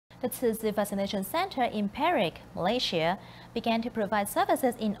The Tzu Chi Vaccination Center in Perak, Malaysia, began to provide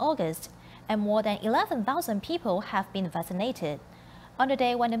services in August, and more than 11,000 people have been vaccinated. On the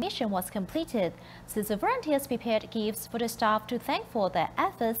day when the mission was completed, Tzu Chi volunteers prepared gifts for the staff to thank for their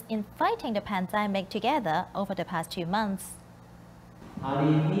efforts in fighting the pandemic together over the past 2 months.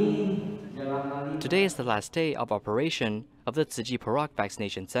 Today is the last day of operation of the Tzu Chi Perak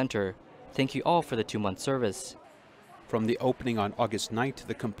Vaccination Center. Thank you all for the 2-month service. From the opening on August 9th to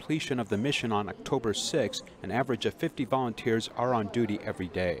the completion of the mission on October 6th, an average of 50 volunteers are on duty every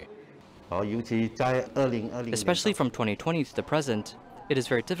day. Especially from 2020 to the present, it is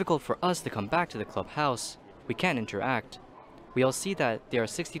very difficult for us to come back to the clubhouse. We can't interact. We all see that there are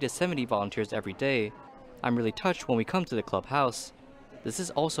 60 to 70 volunteers every day. I'm really touched when we come to the clubhouse. This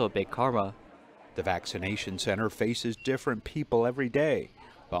is also a big karma. The vaccination center faces different people every day.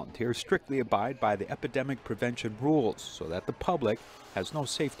 Volunteers strictly abide by the epidemic prevention rules so that the public has no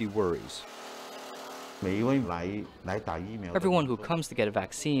safety worries. Everyone who comes to get a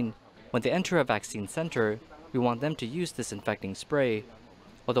vaccine, when they enter a vaccine center, we want them to use disinfecting spray.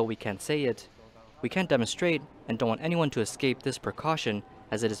 Although we can't say it, we can't demonstrate and don't want anyone to escape this precaution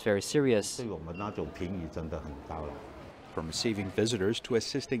as it is very serious. From receiving visitors to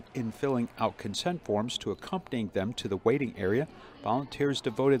assisting in filling out consent forms to accompanying them to the waiting area, volunteers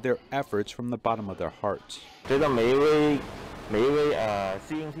devoted their efforts from the bottom of their hearts. I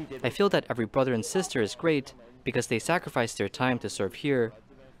feel that every brother and sister is great because they sacrifice their time to serve here.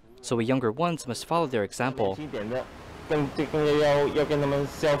 So we younger ones must follow their example.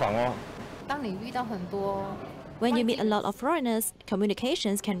 When you meet a lot of foreigners,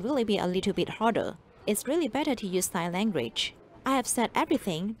 communications can really be a little bit harder. It's really better to use sign language. I have said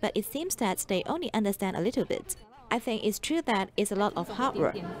everything, but it seems that they only understand a little bit. I think it's true that it's a lot of hard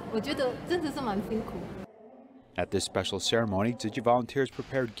work. At this special ceremony, Tzu Chi volunteers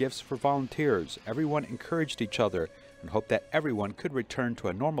prepared gifts for volunteers. Everyone encouraged each other and hoped that everyone could return to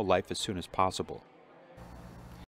a normal life as soon as possible.